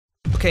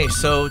Okay,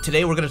 so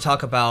today we're going to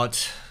talk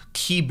about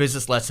key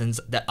business lessons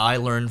that I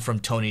learned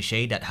from Tony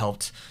Hsieh that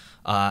helped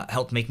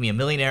make me a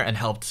millionaire and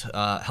help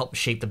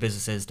shape the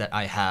businesses that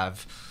I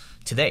have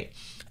today.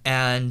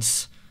 And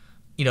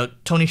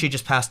Tony Hsieh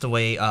just passed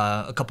away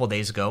a couple of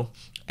days ago,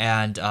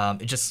 and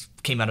it just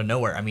came out of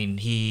nowhere. I mean,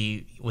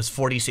 he was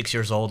 46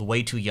 years old,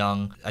 way too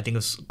young. I think it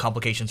was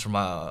complications from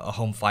a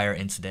home fire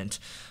incident.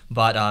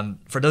 But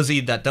for those of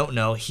you that don't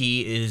know,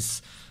 he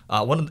was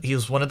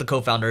one of the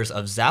co-founders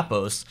of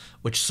Zappos,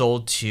 which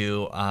sold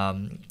to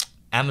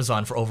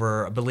Amazon for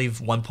over, I believe,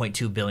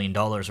 $1.2 billion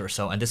or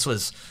so. And this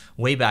was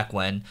way back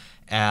when.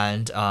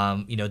 And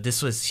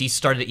he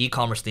started the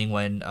e-commerce thing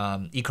when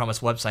e-commerce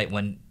website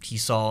when he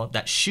saw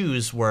that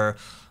shoes were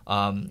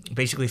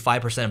basically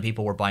 5% of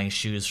people were buying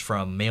shoes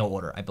from mail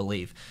order, I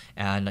believe.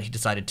 And he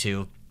decided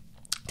to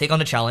take on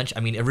the challenge.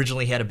 I mean,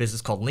 originally he had a business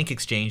called Link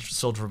Exchange,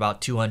 sold for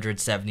about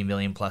 $270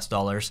 million plus to,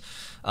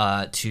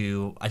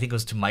 I think it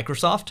was to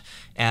Microsoft,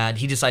 and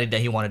he decided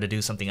that he wanted to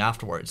do something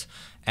afterwards.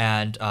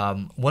 And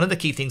one of the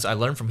key things I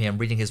learned from him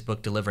reading his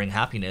book, Delivering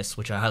Happiness,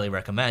 which I highly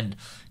recommend,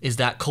 is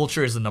that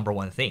culture is the number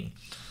one thing.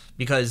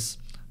 Because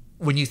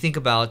when you think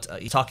about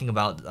talking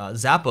about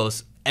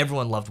Zappos,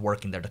 everyone loved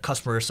working there. The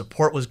customer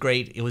support was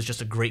great. It was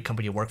just a great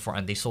company to work for,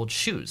 and they sold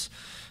shoes.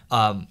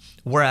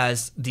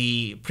 Whereas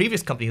the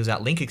previous company who was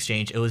at Link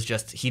Exchange, it was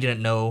just he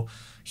didn't know.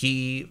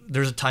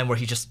 There's a time where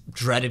he just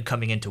dreaded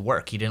coming into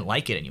work. He didn't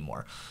like it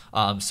anymore.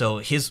 So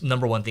his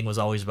number one thing was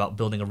always about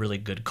building a really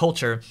good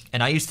culture.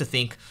 And I used to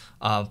think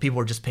people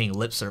were just paying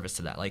lip service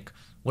to that. Like,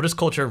 what does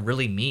culture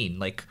really mean?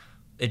 Like,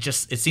 it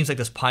seems like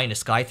this pie in the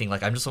sky thing.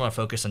 Like, I just want to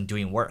focus on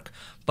doing work.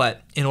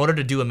 But in order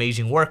to do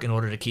amazing work, in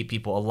order to keep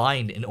people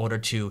aligned, in order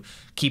to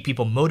keep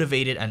people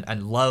motivated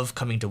and love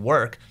coming to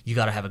work, you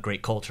got to have a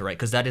great culture, right?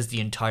 Because that is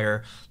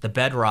the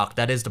bedrock,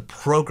 that is the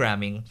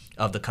programming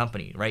of the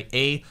company, right?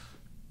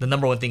 The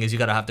number one thing is you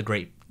got to have the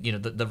great,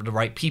 the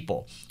right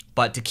people.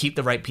 But to keep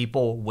the right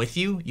people with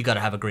you, you got to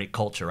have a great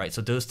culture, right?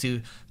 So those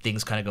two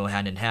things kind of go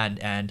hand in hand.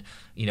 And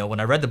when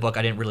I read the book,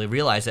 I didn't really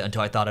realize it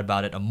until I thought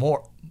about it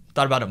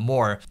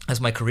more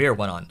as my career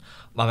went on.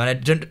 And I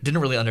didn't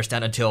really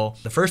understand until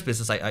the first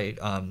business I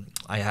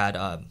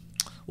had,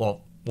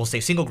 we'll say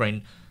Single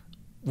Grain.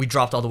 We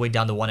dropped all the way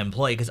down to one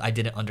employee because I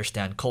didn't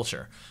understand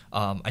culture.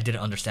 I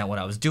didn't understand what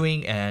I was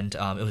doing, and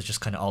it was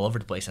just kind of all over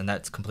the place, and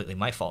that's completely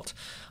my fault.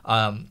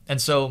 And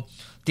so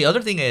the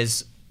other thing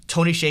is,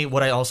 Tony Hsieh,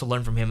 what I also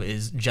learned from him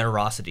is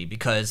generosity,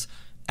 because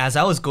as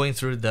I was going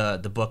through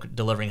the book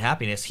Delivering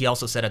Happiness, he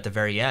also said at the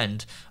very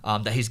end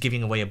that he's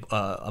giving away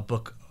a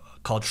book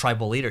called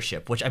Tribal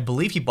Leadership, which I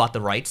believe he bought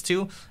the rights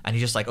to, and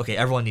he's just like, okay,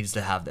 everyone needs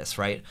to have this,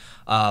 right?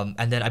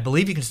 And then I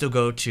believe you can still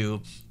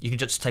you can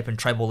just type in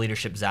Tribal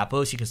Leadership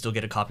Zappos, you can still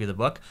get a copy of the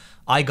book.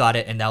 I got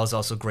it, and that was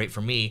also great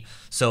for me.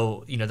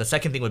 So, the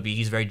second thing would be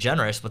he's very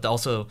generous, but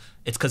also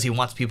it's because he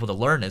wants people to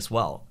learn as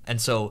well. And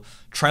so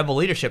Tribal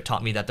Leadership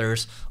taught me that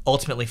there's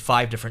ultimately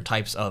 5 different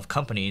types of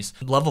companies.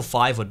 Level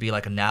 5 would be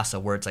like a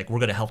NASA, where it's like, we're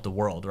going to help the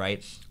world,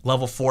 right?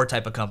 Level 4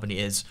 type of company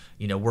is,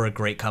 we're a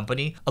great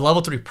company. A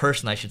level 3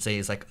 person, I should say,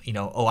 is like,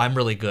 oh, I'm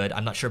really good.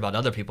 I'm not sure about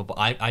other people, but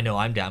I know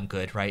I'm damn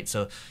good, right?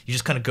 So you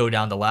just kind of go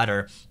down the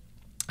ladder.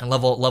 And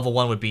level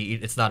 1 would be,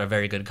 it's not a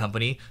very good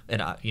company,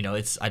 and I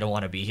don't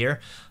want to be here.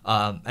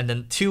 And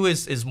then 2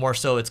 is more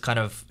so, it's kind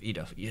of,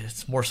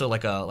 it's more so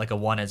like a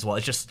 1 as well.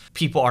 It's just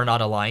people are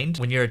not aligned.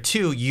 When you're a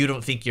 2, you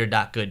don't think you're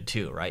that good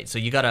too, right? So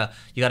you gotta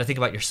think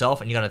about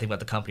yourself, and you gotta think about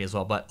the company as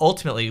well. But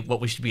ultimately,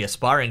 what we should be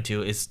aspiring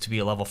to is to be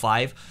a level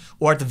 5,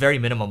 or at the very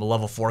minimum, a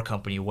level 4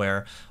 company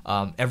where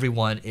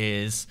everyone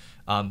is.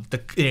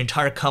 The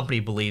entire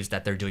company believes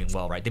that they're doing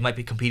well, right? They might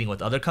be competing with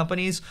other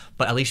companies,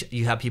 but at least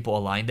you have people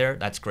aligned there.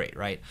 That's great,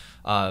 right?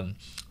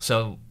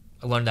 So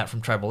I learned that from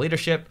Tribal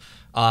Leadership.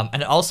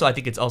 And also, I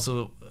think it's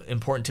also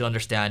important to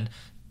understand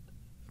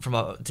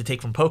to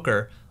take from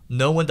poker,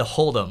 know when to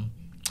hold them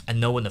and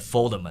know when to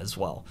fold them as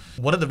well.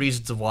 One of the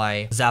reasons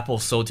why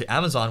Zappos sold to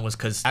Amazon was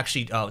because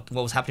actually what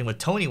was happening with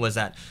Tony was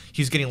that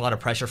he was getting a lot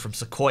of pressure from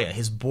Sequoia.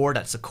 His board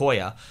at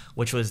Sequoia,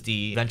 which was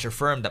the venture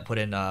firm that put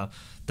in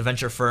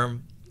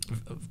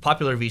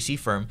popular VC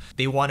firm,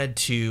 they wanted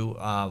to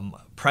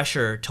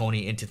pressure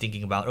Tony into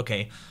thinking about,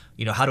 okay,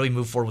 how do we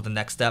move forward with the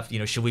next step?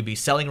 Should we be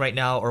selling right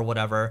now or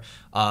whatever?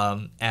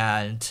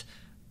 And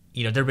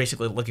they're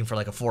basically looking for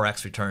like a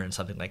 4x return,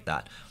 something like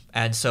that.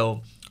 And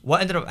so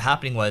what ended up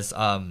happening was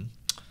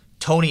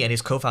Tony and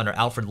his co-founder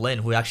Alfred Lin,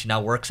 who actually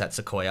now works at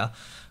Sequoia,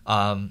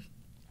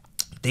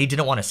 they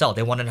didn't want to sell.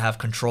 They wanted to have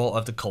control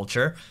of the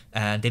culture,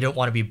 and they didn't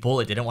want to be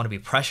bullied. They didn't want to be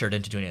pressured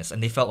into doing this.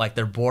 And they felt like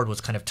their board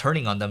was kind of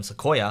turning on them,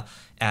 Sequoia,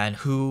 and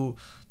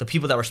the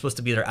people that were supposed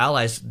to be their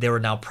allies, they were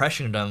now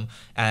pressuring them.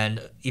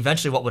 And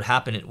eventually what would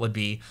happen, it would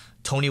be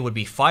Tony would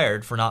be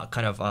fired for not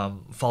kind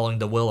of following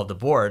the will of the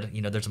board.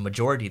 There's a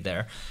majority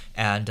there.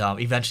 And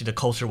eventually the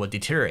culture would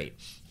deteriorate.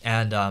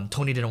 And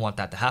Tony didn't want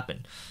that to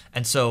happen.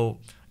 And so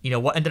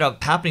what ended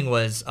up happening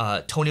was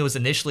Tony was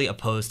initially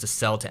opposed to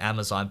sell to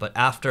Amazon, but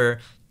after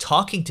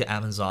talking to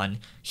Amazon,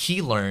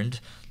 he learned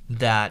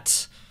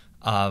that,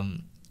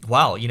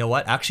 wow,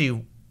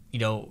 actually,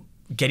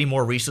 getting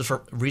more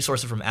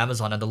resources from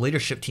Amazon and the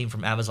leadership team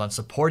from Amazon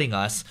supporting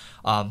us,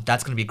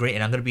 that's going to be great.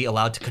 And I'm going to be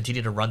allowed to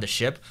continue to run the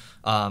ship,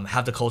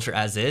 have the culture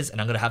as is, and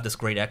I'm going to have this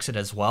great exit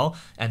as well.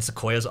 And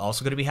Sequoia is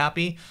also going to be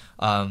happy.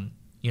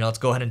 Let's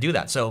go ahead and do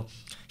that. So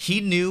he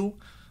knew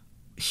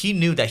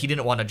that he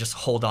didn't want to just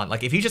hold on.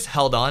 Like if he just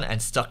held on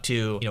and stuck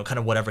to, kind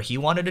of whatever he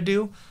wanted to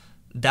do,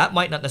 that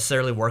might not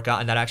necessarily work out,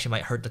 and that actually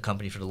might hurt the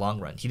company for the long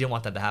run. He didn't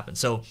want that to happen.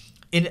 So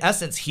in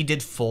essence, he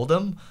did fold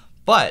him,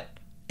 but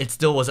it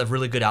still was a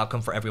really good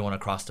outcome for everyone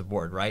across the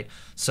board, right?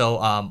 So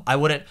I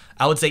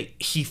would say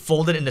he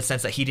folded in the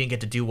sense that he didn't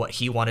get to do what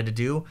he wanted to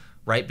do,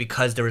 right?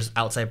 Because there was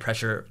outside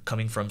pressure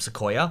coming from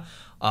Sequoia.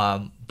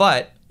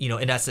 But,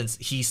 in essence,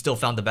 he still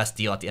found the best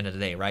deal at the end of the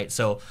day, right?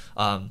 So,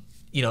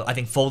 I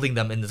think folding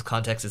them in this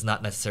context is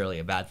not necessarily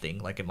a bad thing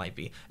like it might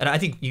be. And I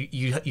think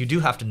you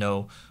do have to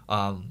know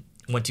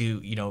when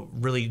to,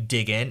 really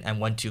dig in and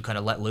when to kind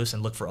of let loose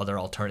and look for other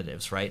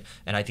alternatives, right?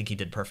 And I think he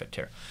did perfect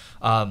here.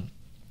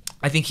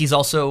 I think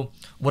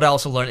what I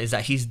also learned is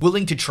that he's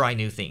willing to try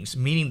new things,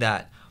 meaning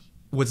that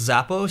with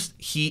Zappos,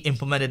 he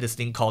implemented this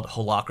thing called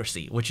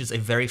holacracy, which is a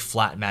very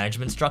flat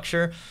management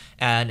structure.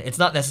 And it's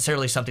not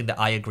necessarily something that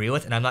I agree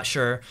with. And I'm not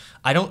sure,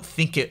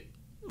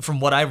 from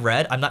what I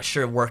read, I'm not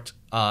sure it worked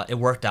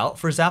out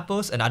for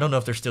Zappos, and I don't know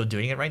if they're still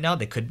doing it right now.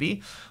 They could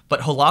be.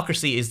 But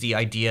holacracy is the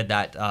idea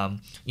that,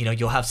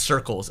 you'll have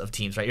circles of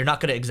teams, right? You're not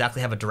going to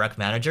exactly have a direct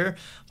manager,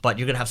 but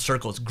you're going to have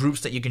circles,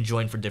 groups that you can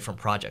join for different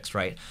projects,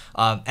 right?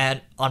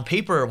 And on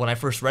paper, when I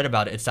first read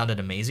about it, it sounded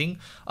amazing.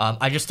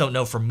 I just don't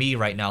know for me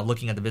right now,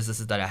 looking at the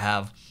businesses that I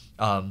have,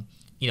 how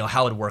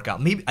it would work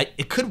out. Maybe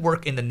it could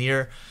work in the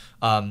near,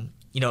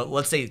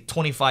 let's say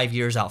 25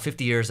 years out,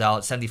 50 years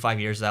out, 75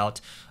 years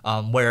out,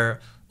 where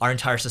our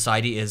entire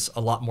society is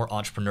a lot more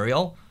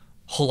entrepreneurial.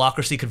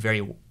 Holacracy could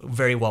very,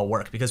 very well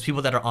work because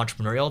people that are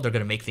entrepreneurial, they're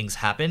going to make things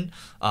happen,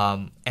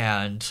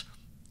 and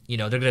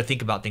they're going to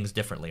think about things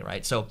differently,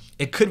 right? So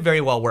it could very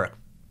well work.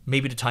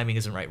 Maybe the timing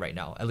isn't right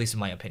now, at least in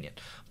my opinion.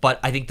 But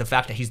I think the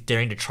fact that he's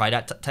daring to try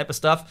that type of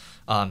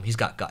stuff, he's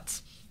got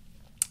guts.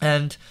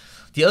 And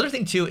the other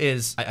thing too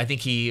is I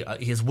think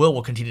his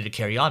will continue to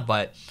carry on,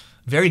 but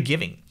very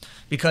giving,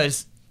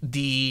 because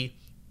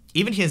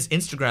even his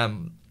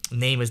Instagram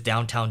name is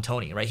Downtown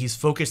Tony, right? He's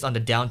focused on the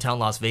downtown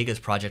Las Vegas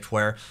project,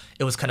 where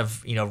it was kind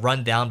of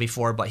run down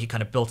before, but he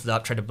kind of built it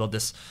up, tried to build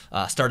this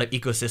startup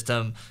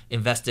ecosystem,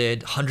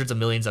 invested hundreds of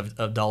millions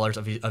of dollars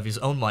of his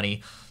own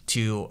money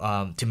to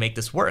make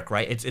this work,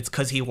 right? It's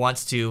because he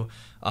wants to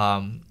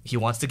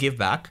give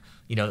back.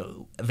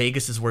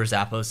 Vegas is where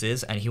Zappos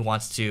is, and he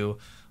wants to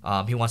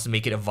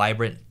make it a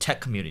vibrant tech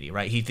community,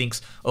 right? He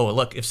thinks, oh,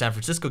 look, if San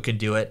Francisco can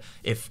do it,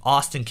 if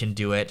Austin can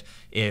do it,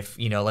 if,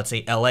 let's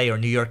say LA or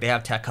New York, they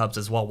have tech hubs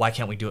as well, why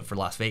can't we do it for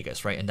Las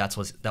Vegas, right? And that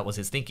was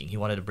his thinking. He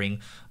wanted to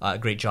bring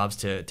great jobs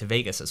to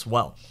Vegas as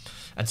well.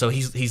 And so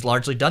he's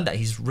largely done that.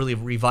 He's really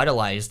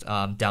revitalized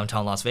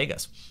downtown Las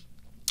Vegas.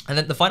 And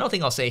then the final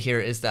thing I'll say here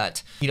is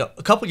that,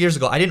 a couple years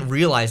ago, I didn't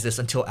realize this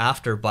until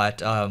after,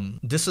 but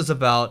this was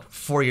about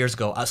 4 years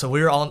ago. So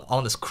we were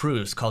on this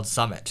cruise called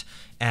Summit.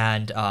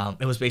 And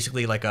it was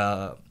basically like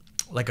a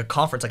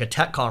conference, like a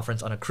tech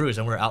conference on a cruise,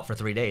 and we were out for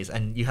 3 days.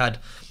 And you had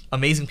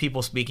amazing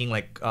people speaking,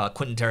 like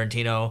Quentin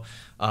Tarantino.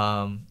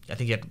 I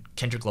think you had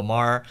Kendrick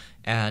Lamar,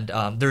 and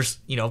there's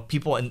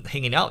people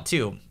hanging out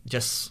too,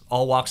 just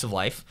all walks of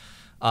life,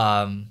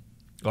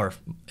 or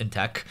in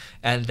tech.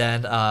 And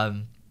then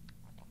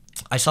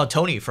I saw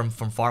Tony from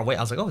far away.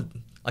 I was like, oh.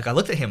 Like I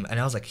looked at him and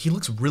I was like, he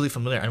looks really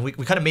familiar. And we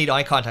kind of made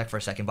eye contact for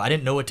a second, but I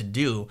didn't know what to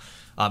do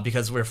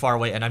because we were far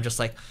away. And I'm just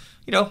like,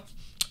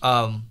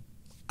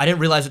 I didn't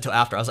realize it till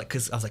after. I was like,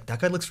 that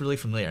guy looks really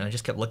familiar. And I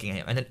just kept looking at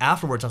him. And then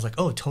afterwards I was like,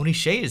 oh, Tony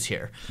Hsieh is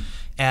here.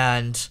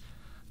 And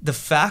the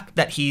fact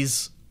that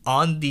he's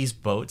on these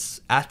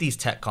boats at these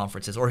tech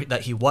conferences, or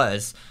that he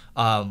was,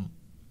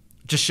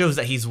 just shows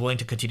that he's willing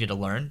to continue to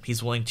learn.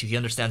 He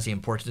understands the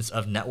importance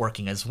of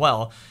networking as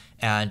well.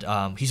 And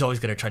he's always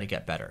going to try to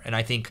get better. And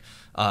I think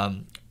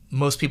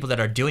most people that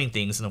are doing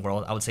things in the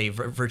world, I would say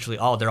virtually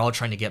all, they're all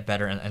trying to get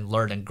better and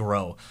learn and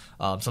grow.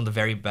 Some of the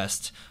very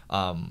best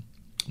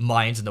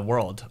minds in the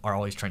world are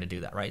always trying to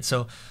do that, right?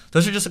 So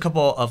those are just a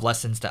couple of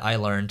lessons that I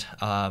learned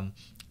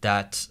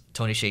that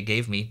Tony Hsieh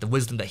gave me, the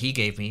wisdom that he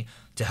gave me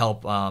to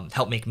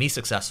help make me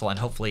successful. And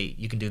hopefully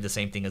you can do the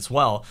same thing as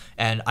well.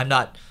 And I'm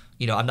not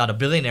a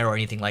billionaire or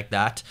anything like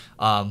that.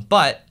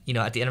 But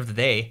at the end of the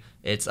day,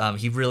 it's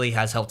he really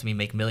has helped me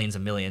make millions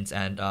and millions,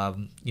 and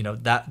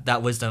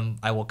that wisdom,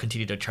 I will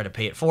continue to try to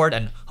pay it forward,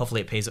 and hopefully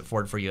it pays it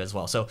forward for you as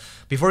well. So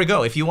before we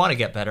go, if you want to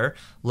get better,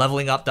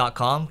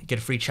 levelingup.com, get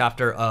a free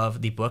chapter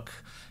of the book,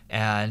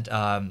 and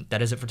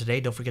that is it for today.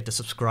 Don't forget to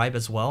subscribe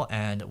as well,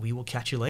 and we will catch you later.